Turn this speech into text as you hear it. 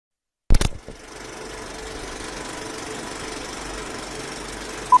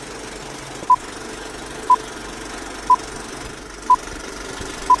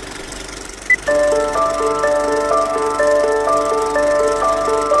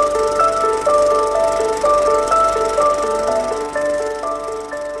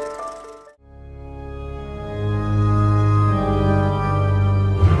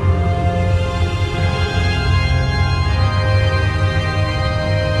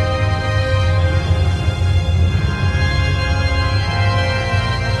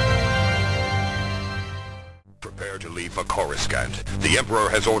The Emperor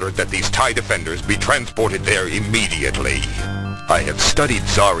has ordered that these TIE defenders be transported there immediately. I have studied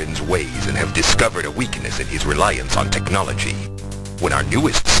Zarin's ways and have discovered a weakness in his reliance on technology. When our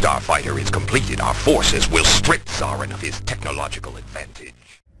newest starfighter is completed, our forces will strip Zarin of his technological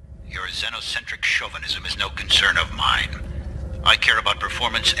advantage. Your xenocentric chauvinism is no concern of mine. I care about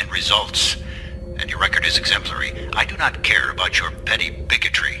performance and results, and your record is exemplary. I do not care about your petty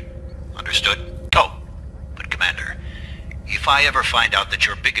bigotry. Understood? Oh, but Commander, if I ever find out that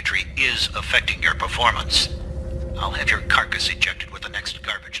your bigotry is affecting your performance, I'll have your carcass ejected with the next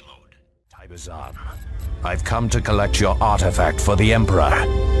garbage load. Tibazan, I've come to collect your artifact for the Emperor.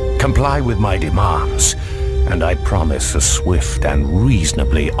 Comply with my demands, and I promise a swift and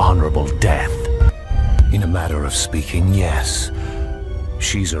reasonably honorable death. In a matter of speaking, yes,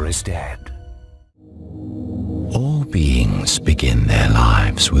 Caesar is dead. All beings begin their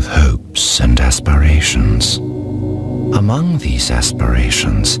lives with hopes and aspirations. Among these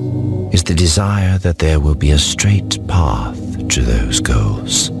aspirations is the desire that there will be a straight path to those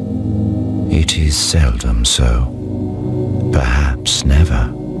goals. It is seldom so, perhaps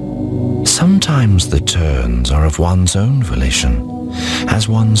never. Sometimes the turns are of one's own volition, as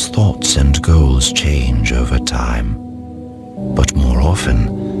one's thoughts and goals change over time. But more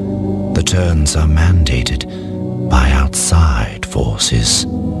often, the turns are mandated by outside forces.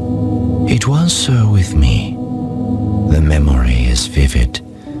 It was so with me. The memory is vivid,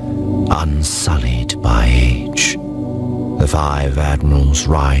 unsullied by age. The 5 admirals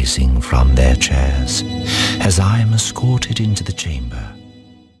rising from their chairs as I am escorted into the chamber.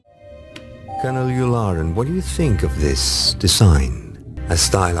 Colonel Yularen, what do you think of this design? A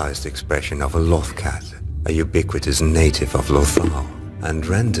stylized expression of a lothcat, a ubiquitous native of Lothal, and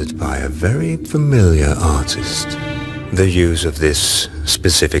rendered by a very familiar artist. The use of this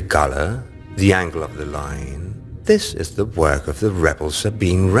specific color, the angle of the line, this is the work of the rebel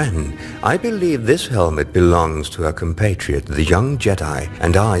Sabine Wren. I believe this helmet belongs to her compatriot, the young Jedi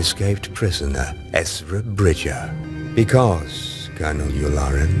and I escaped prisoner, Ezra Bridger. Because, Colonel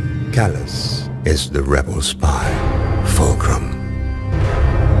Yularen, Callus is the rebel spy, Fulcrum.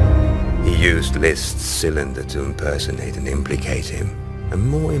 He used List's cylinder to impersonate and implicate him. And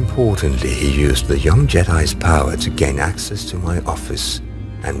more importantly, he used the young Jedi's power to gain access to my office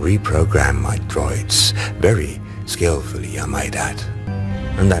and reprogram my droids, very skillfully, I might add.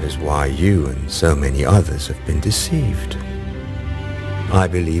 And that is why you and so many others have been deceived. I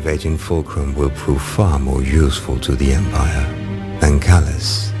believe Agent Fulcrum will prove far more useful to the Empire than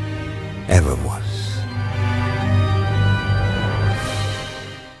Callus ever was.